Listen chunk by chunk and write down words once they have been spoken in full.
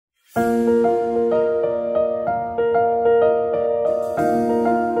And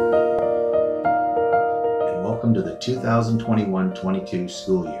welcome to the 2021-22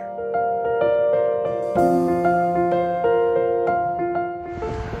 school year.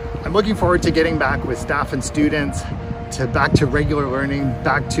 I'm looking forward to getting back with staff and students, back to regular learning,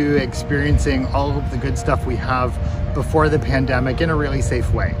 back to experiencing all of the good stuff we have before the pandemic in a really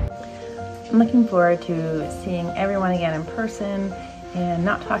safe way. I'm looking forward to seeing everyone again in person and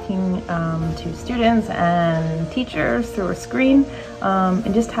not talking to students and teachers through a screen,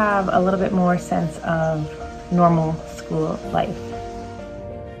 and just have a little bit more sense of normal school life.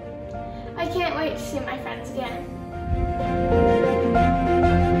 I can't wait to see my friends again.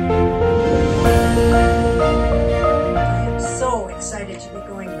 I am so excited to be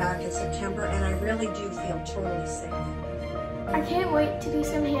going back in September, and I really do feel totally safe. I can't wait to do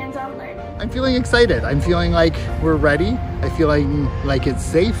some hands-on learning. I'm feeling excited. I'm feeling like we're ready. I feel like it's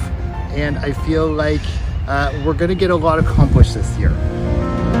safe, and I feel like we're going to get a lot accomplished this year.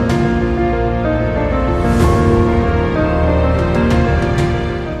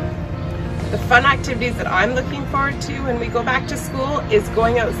 The fun activities that I'm looking forward to when we go back to school is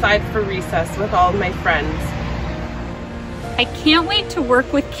going outside for recess with all of my friends. I can't wait to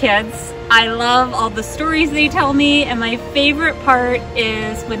work with kids. I love all the stories they tell me, and my favorite part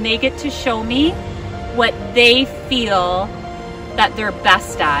is when they get to show me what they feel that they're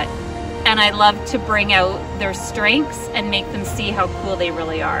best at. And I love to bring out their strengths and make them see how cool they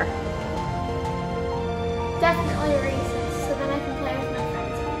really are. Definitely a recess, so then I can play with my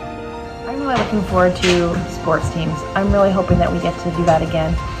friends. I'm really looking forward to sports teams. I'm really hoping that we get to do that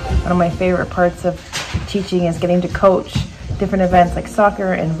again. One of my favorite parts of teaching is getting to coach different events like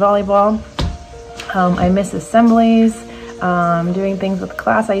soccer and volleyball. I miss assemblies, doing things with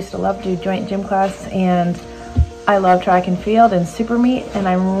class. I used to love to do joint gym class, and I love track and field and super meet, and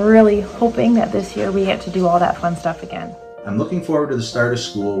I'm really hoping that this year we get to do all that fun stuff again. I'm looking forward to the start of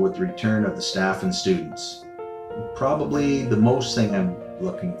school with the return of the staff and students. Probably the most thing I'm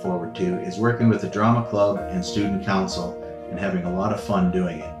looking forward to is working with the drama club and student council and having a lot of fun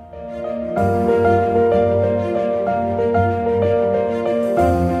doing it.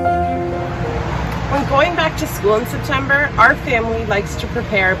 When going back to school in September, our family likes to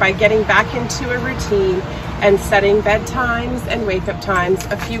prepare by getting back into a routine and setting bedtimes and wake-up times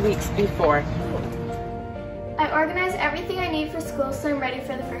a few weeks before. I organize everything I need for school so I'm ready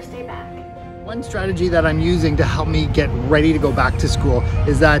for the first day back. One strategy that I'm using to help me get ready to go back to school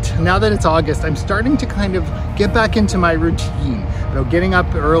is that now that it's August, I'm starting to kind of get back into my routine. You know, getting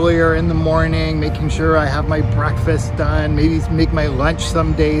up earlier in the morning, making sure I have my breakfast done, maybe make my lunch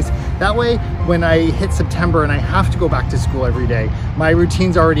some days. That way, when I hit September and I have to go back to school every day, my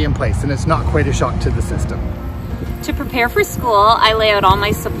routine's already in place and it's not quite a shock to the system. To prepare for school, I lay out all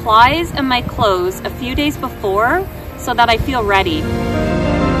my supplies and my clothes a few days before so that I feel ready.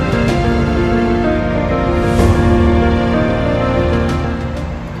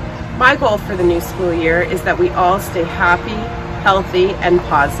 My goal for the new school year is that we all stay happy, healthy, and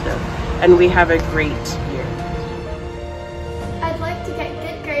positive, and we have a great year. I'd like to get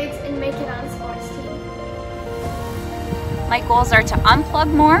good grades and make it on sports team. My goals are to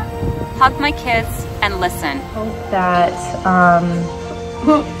unplug more, hug my kids, and listen. Hope that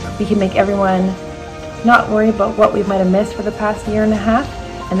we can make everyone not worry about what we might have missed for the past year and a half,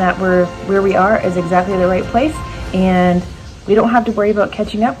 and that where we are is exactly the right place, and we don't have to worry about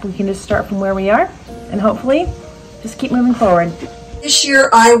catching up. We can just start from where we are and hopefully just keep moving forward. This year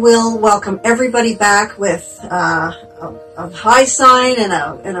I will welcome everybody back with a hi sign and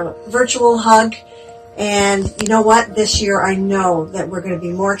a virtual hug. And you know what? This year I know that we're going to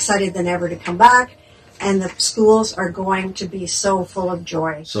be more excited than ever to come back, and the schools are going to be so full of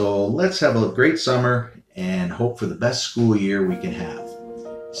joy. So let's have a great summer and hope for the best school year we can have.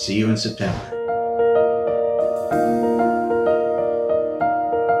 See you in September.